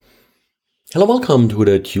Hello, welcome to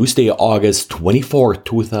the Tuesday, August 24th,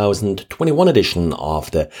 2021 edition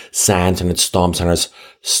of the SANS and Storm Center's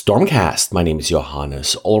StormCast. My name is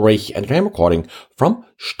Johannes Ulrich and I'm recording from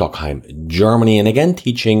Stockholm, Germany, and again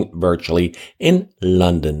teaching virtually in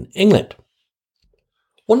London, England.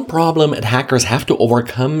 One problem that hackers have to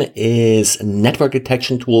overcome is network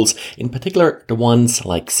detection tools, in particular the ones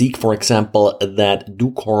like Zeek, for example, that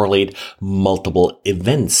do correlate multiple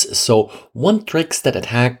events. So one trick that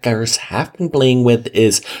attackers have been playing with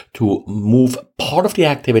is to move part of the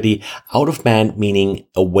activity out of band, meaning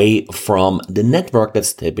away from the network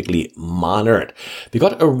that's typically monitored. We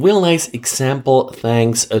got a real nice example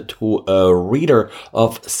thanks to a reader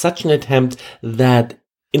of such an attempt that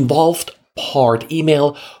involved part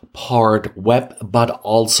email, part web, but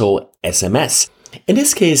also SMS. In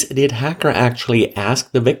this case, the attacker actually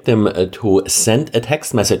asked the victim to send a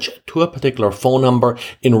text message to a particular phone number.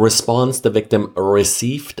 In response, the victim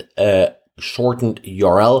received a shortened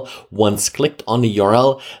URL. Once clicked on the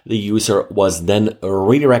URL, the user was then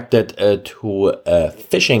redirected to a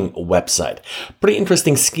phishing website. Pretty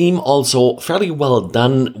interesting scheme, also fairly well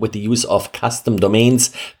done with the use of custom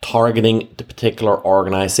domains targeting the particular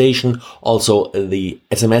organization. Also, the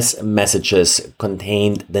SMS messages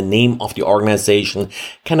contained the name of the organization,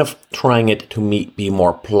 kind of trying it to be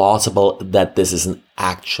more plausible that this is an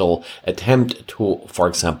actual attempt to, for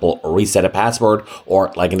example, reset a password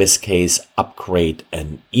or, like in this case, upgrade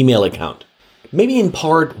an email account. Maybe in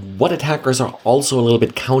part what attackers are also a little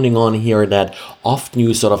bit counting on here, that often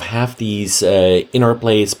you sort of have these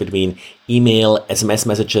interplays between email, SMS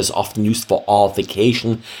messages often used for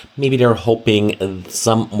authentication. Maybe they're hoping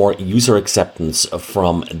some more user acceptance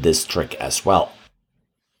from this trick as well.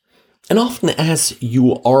 And often as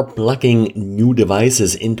you are plugging new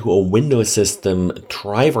devices into a Windows system,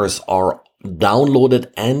 drivers are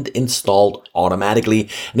downloaded and installed automatically.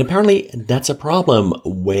 And apparently that's a problem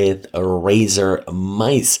with Razer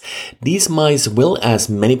mice. These mice will, as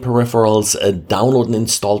many peripherals, download and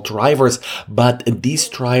install drivers, but these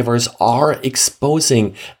drivers are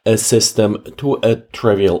exposing a system to a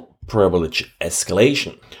trivial privilege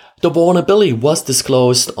escalation. The vulnerability was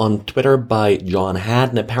disclosed on Twitter by John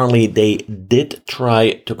Haddon. Apparently they did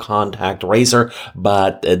try to contact Razer,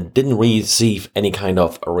 but didn't receive any kind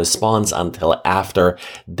of a response until after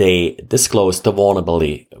they disclosed the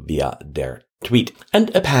vulnerability via their tweet.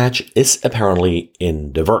 And a patch is apparently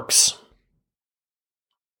in the works.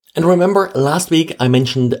 And remember, last week I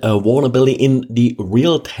mentioned a vulnerability in the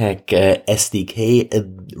Realtek SDK.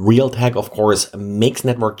 Realtek, of course, makes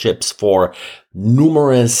network chips for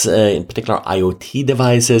numerous, in particular, IoT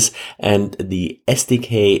devices, and the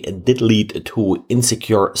SDK did lead to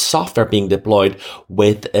insecure software being deployed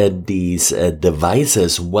with these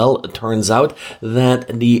devices. Well, it turns out that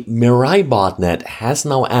the Mirai botnet has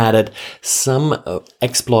now added some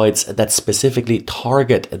exploits that specifically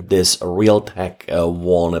target this Realtek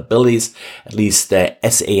vulnerabilities. At least the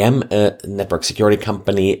SAM, network security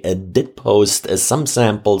company, did post some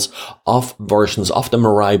samples of versions of the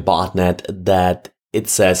Mirai botnet that it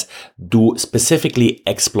says do specifically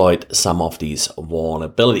exploit some of these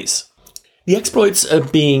vulnerabilities. The exploits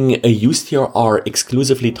being used here are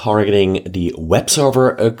exclusively targeting the web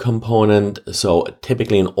server component. So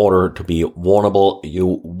typically in order to be vulnerable,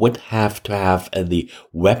 you would have to have the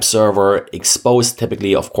web server exposed,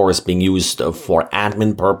 typically, of course, being used for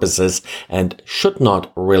admin purposes and should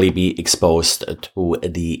not really be exposed to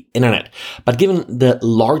the internet. But given the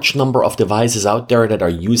large number of devices out there that are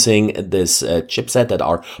using this chipset that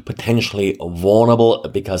are potentially vulnerable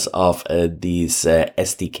because of these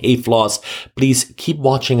SDK flaws, please keep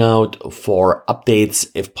watching out for updates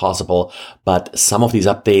if possible, but some of these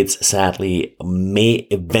updates sadly may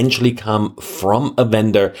eventually come from a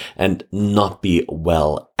vendor and not be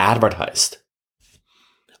well advertised.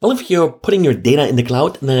 Well, if you're putting your data in the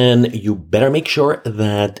cloud, then you better make sure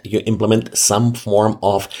that you implement some form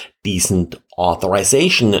of decent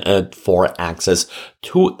authorization for access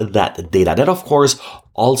to that data. That, of course,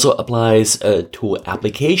 also applies to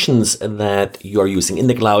applications that you are using in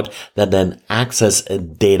the cloud that then access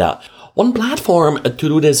data. One platform to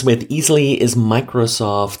do this with easily is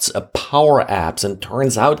Microsoft's Power Apps, and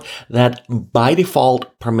turns out that by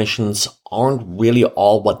default permissions aren't really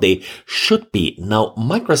all what they should be. Now,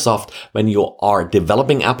 Microsoft, when you are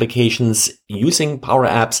developing applications using Power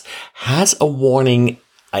Apps, has a warning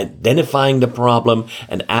identifying the problem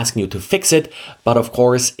and asking you to fix it. But of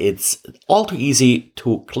course, it's all too easy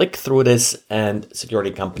to click through this, and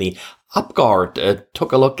security company UpGuard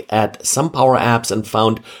took a look at some Power Apps and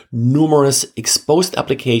found numerous exposed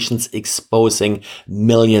applications exposing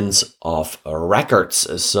millions of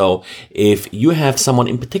records. So if you have someone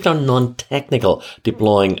in particular non-technical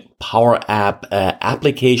deploying Power App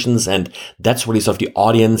applications, and that's really sort of the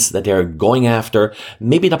audience that they're going after,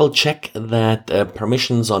 maybe double check that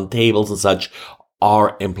permissions on tables and such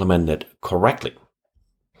are implemented correctly.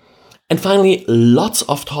 And finally, lots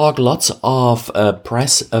of talk, lots of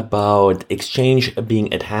press about Exchange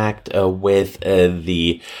being attacked with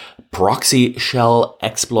the proxy shell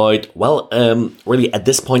exploit. Well, really at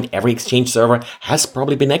this point, every Exchange server has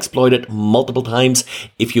probably been exploited multiple times.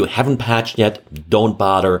 If you haven't patched yet, don't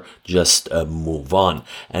bother, just move on.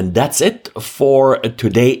 And that's it for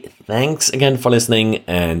today. Thanks again for listening,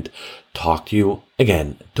 and talk to you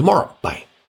again tomorrow. Bye.